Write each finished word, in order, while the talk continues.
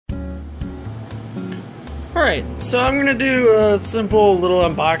Alright, so I'm going to do a simple little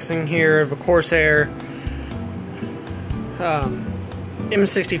unboxing here of a Corsair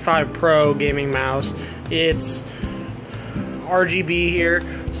M65 Pro gaming mouse. It's RGB here,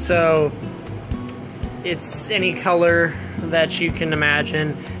 so it's any color that you can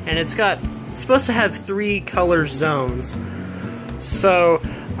imagine, and it's supposed to have 3 color zones. So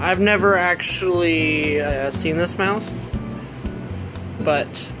I've never actually seen this mouse,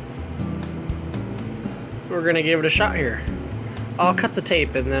 but we're gonna give it a shot here. I'll cut the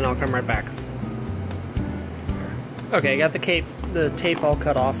tape and then I'll come right back. Okay, got the tape all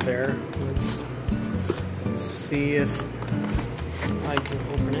cut off there. Let's see if I can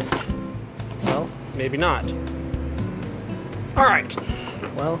open it. Well, maybe not. All right.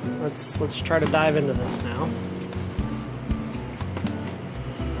 Well, let's try to dive into this now.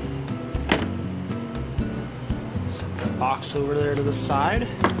 Set that box over there to the side.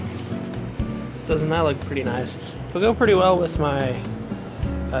 Doesn't that look pretty nice? It'll go pretty well with my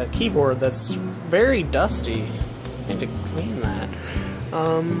keyboard that's very dusty. I need to clean that.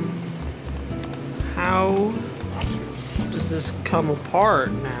 How does this come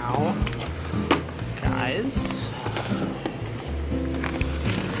apart now, guys?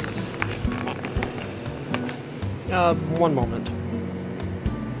 One moment.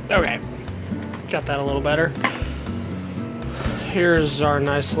 Okay, got that a little better. Here's our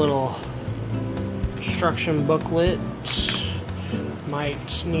nice little instruction booklet.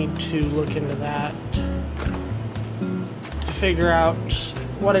 Might need to look into that to figure out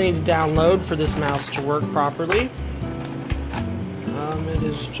what I need to download for this mouse to work properly. It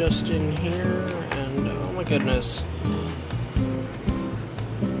is just in here, and oh my goodness.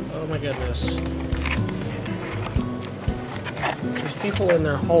 Oh my goodness. There's people in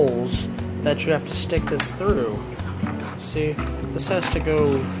their holes that you have to stick this through. See, this has to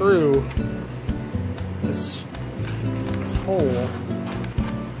go through this hole.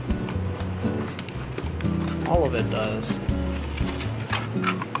 All of it does.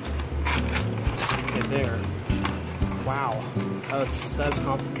 Okay, there. Wow, that's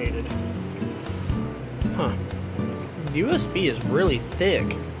complicated. Huh. The USB is really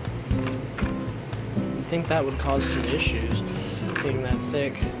thick. You'd think that would cause some issues, being that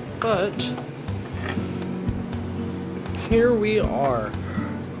thick, but here we are.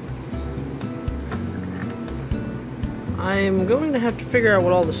 I'm going to have to figure out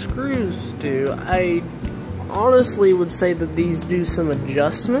what all the screws do. I honestly would say that these do some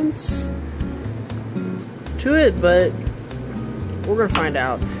adjustments to it, but we're going to find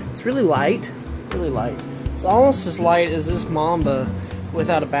out. It's really light, really light. It's almost as light as this Mamba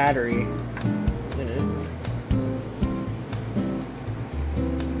without a battery in it.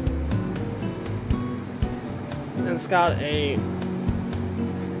 And it's got a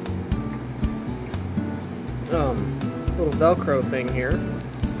little Velcro thing here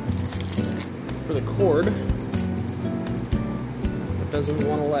for the cord. It doesn't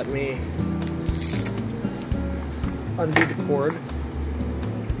want to let me undo the cord,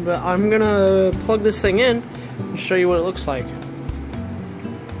 but I'm gonna plug this thing in and show you what it looks like.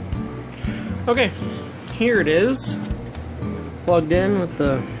 Okay, here it is, plugged in with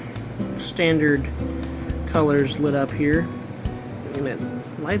the standard colors lit up here, and it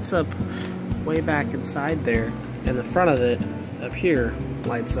lights up way back inside there, and the front of it up here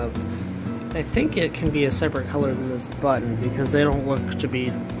lights up. I think it can be a separate color than this button because they don't look to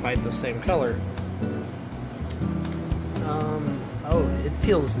be quite the same color. Oh, it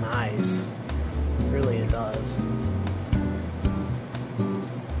feels nice. Really, it does.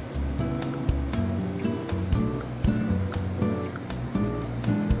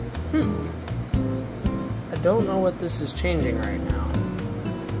 I don't know what this is changing right now.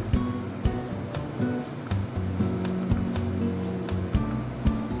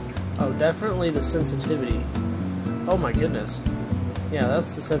 Oh, definitely the sensitivity. Oh my goodness. Yeah,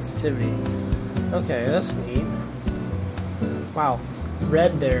 that's the sensitivity. Okay, that's neat. Wow,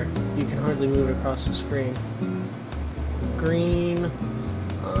 red there. You can hardly move it across the screen. Green.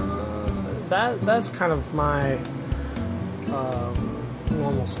 That's kind of my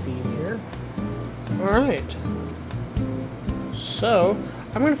normal speed here. Alright. So,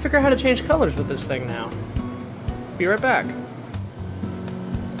 I'm going to figure out how to change colors with this thing now. Be right back.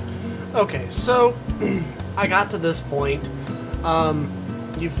 Okay, so I got to this point.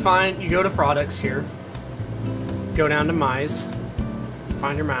 You go to products here, go down to mice,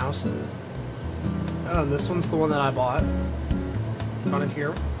 find your mouse. This one's the one that I bought. Got it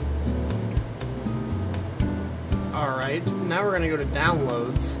here. Alright, now we're gonna go to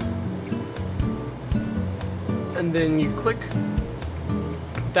downloads. And then you click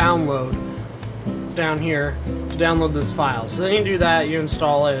download. down here to download this file. So then you do that, you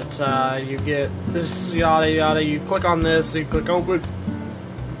install it, you get this yada yada, you click on this, you click open,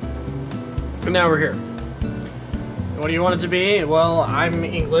 and now we're here. What do you want it to be? Well, I'm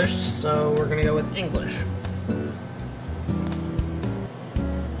English, so we're gonna go with English.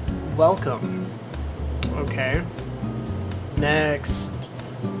 Welcome. Okay. Next.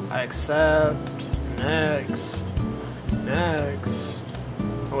 I accept. Next. Next.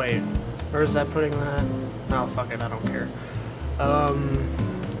 Oh, wait. Where's that putting that? Oh, fuck it, I don't care.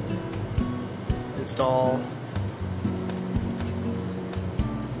 Install.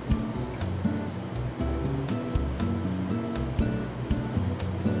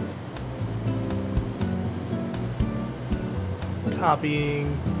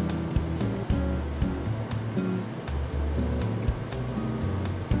 Copying.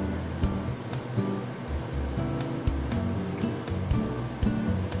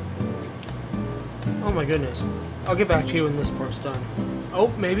 Oh my goodness. I'll get back to you when this part's done. Oh,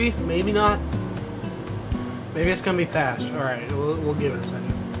 maybe, maybe not. Maybe it's gonna be fast. Alright, we'll give it a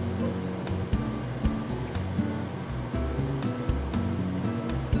second.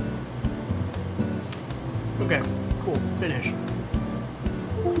 Okay, cool, finish.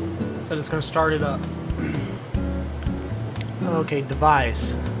 So it's gonna start it up. Okay,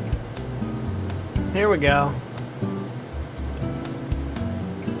 device. Here we go.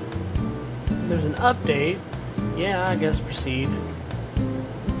 There's an update. Yeah, I guess proceed.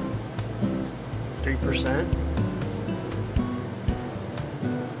 3%.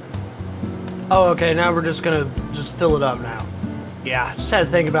 Oh, okay, now we're just gonna fill it up now. Yeah, just had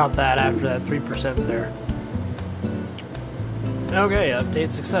to think about that after that 3% there. Okay,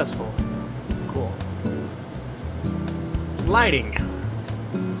 update successful. Cool. Lighting.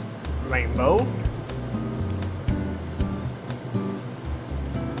 Rainbow.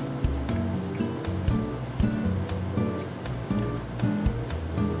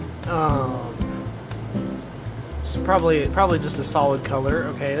 It's probably just a solid color.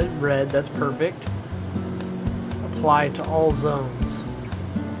 Okay, red, that's perfect. Apply to all zones.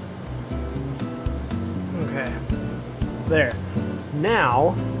 Okay. There.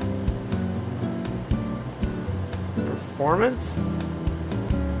 Now, performance.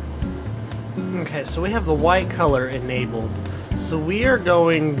 Okay, so we have the white color enabled. So we are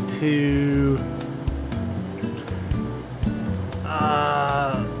going to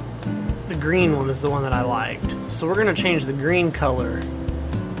the green one is the one that I liked. So we're going to change the green color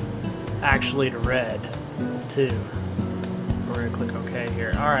actually to red too. We're going to click OK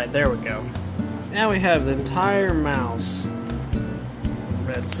here. Alright, there we go. Now we have the entire mouse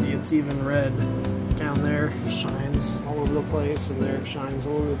red. See, it's even red down there. It shines all over the place, and there it shines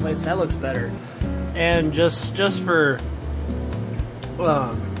all over the place. That looks better. And just for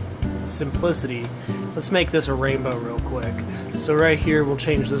simplicity, let's make this a rainbow real quick. So right here, we'll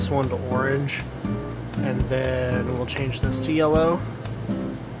change this one to orange, and then we'll change this to yellow.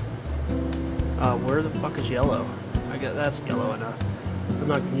 Where the fuck is yellow? I guess that's yellow enough. I'm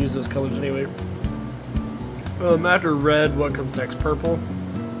not going to use those colors anyway. After red, what comes next? Purple.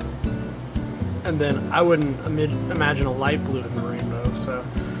 And then I wouldn't imagine a light blue in the rainbow, so.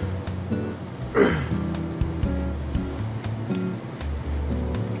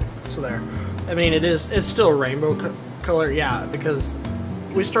 So there. I mean, it's still a rainbow color, yeah, because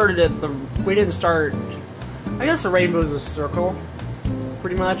we started we didn't start, I guess the rainbow is a circle,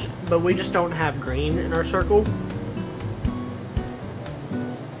 pretty much, but we just don't have green in our circle.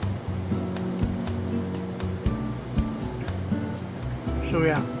 So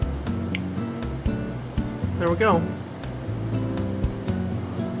yeah, there we go.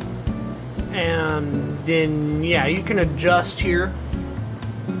 And then, yeah, you can adjust here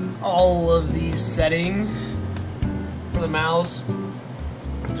all of these settings for the mouse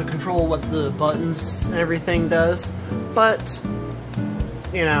to control what the buttons and everything does, but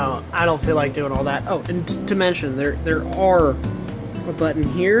you know, I don't feel like doing all that. Oh, and to mention, there are a button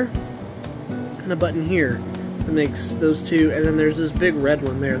here and a button here that makes those two, and then there's this big red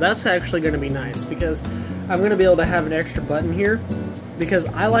one there. That's actually going to be nice because I'm going to be able to have an extra button here, because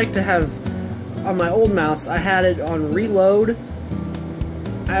I like to have, on my old mouse, I had it on reload,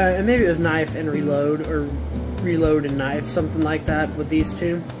 and maybe it was knife and reload, or reload and knife, something like that with these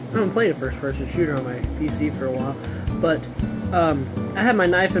two. I haven't played a first-person shooter on my PC for a while, but I had my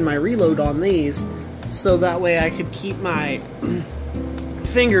knife and my reload on these, so that way I could keep my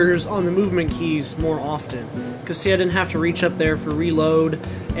fingers on the movement keys more often. Because see, I didn't have to reach up there for reload,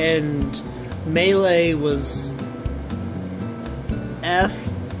 and melee was F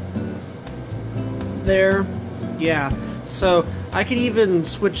there. Yeah, so I could even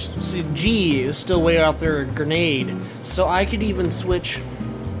switch, see, G is still way out there, grenade. So I could even switch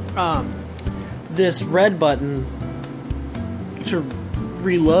this red button to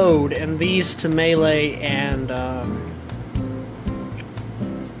reload and these to melee and,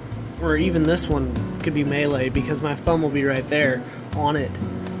 or even this one could be melee because my thumb will be right there on it.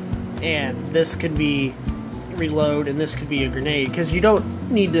 And this could be reload and this could be a grenade because you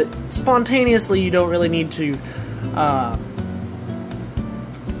don't need to, spontaneously you don't really need to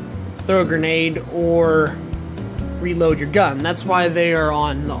throw a grenade or reload your gun. That's why they are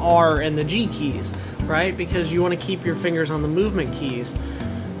on the R and the G keys, right? Because you want to keep your fingers on the movement keys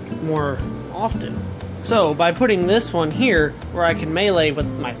more often. So by putting this one here where I can melee with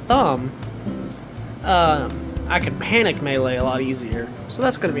my thumb, I can panic melee a lot easier. So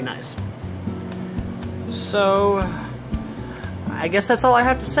that's going to be nice. So I guess that's all I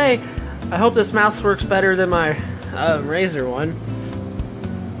have to say. I hope this mouse works better than my Razer one.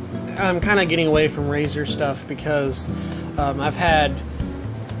 I'm kind of getting away from Razer stuff because I've had,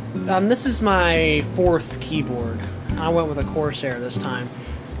 this is my 4th keyboard. I went with a Corsair this time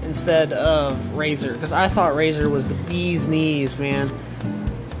instead of Razer because I thought Razer was the bee's knees, man.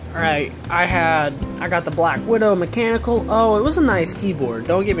 Alright, I got the Black Widow mechanical. Oh, it was a nice keyboard,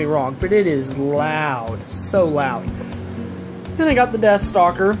 don't get me wrong, but it is loud, so loud. Then I got the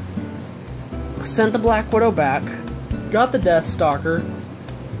Deathstalker, sent the Black Widow back, got the Deathstalker,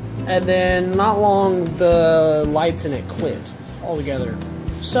 and then not long the lights in it quit altogether.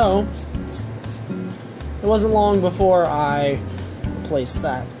 So it wasn't long before I replaced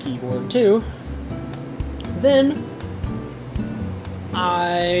that keyboard too. Then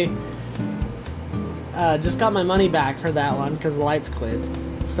I just got my money back for that one because the lights quit.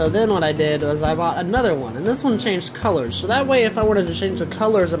 So then what I did was I bought another one, and this one changed colors. So that way if I wanted to change the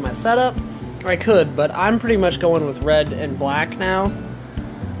colors of my setup, I could, but I'm pretty much going with red and black now.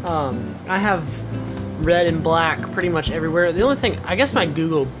 I have red and black pretty much everywhere. The only thing, I guess my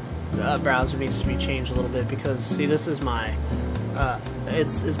Google browser needs to be changed a little bit because, see, this is my,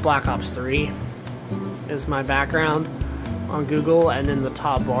 it's Black Ops 3 is my background on Google, and then the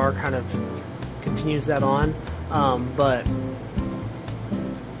top bar kind of continues that on, but,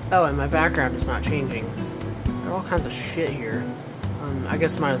 oh, and my background is not changing. There are all kinds of shit here. I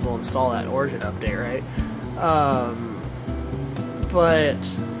guess I might as well install that Origin update, right? But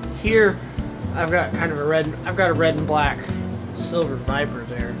here I've got kind of a red, I've got a red and black silver Viper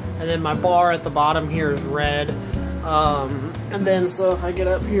there, and then my bar at the bottom here is red, and then so if I get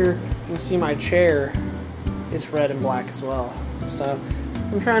up here you can see my chair, it's red and black as well. So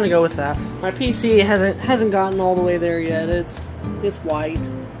I'm trying to go with that. My PC hasn't gotten all the way there yet. It's white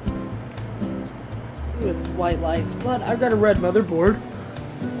with white lights, but I've got a red motherboard,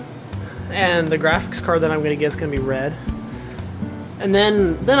 and the graphics card that I'm gonna get is gonna be red. And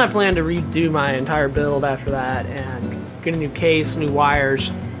then I plan to redo my entire build after that and get a new case, new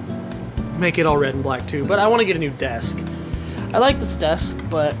wires, make it all red and black too. But I want to get a new desk. I like this desk,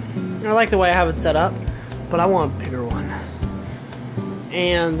 but I like the way I have it set up, but I want a bigger one.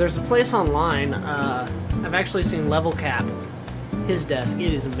 And there's a place online, I've actually seen Level Cap, his desk.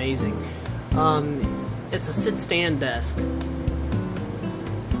 It is amazing. It's a sit-stand desk.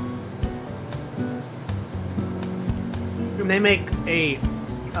 And they make a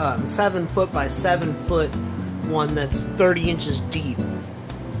 7 foot by 7 foot one that's 30 inches deep.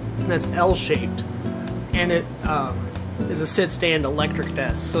 And that's L-shaped. And it is a sit-stand electric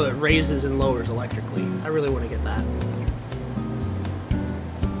desk, so it raises and lowers electrically. I really want to get that.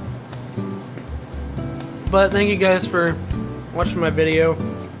 But thank you guys for watching my video.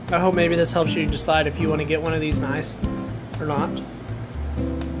 I hope maybe this helps you decide if you want to get one of these mice or not.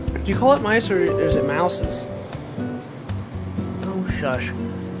 Do you call it mice or is it mouses? Oh, shush.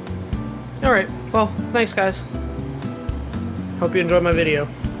 Alright, well, thanks guys. Hope you enjoyed my video.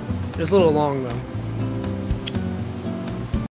 It was a little long though.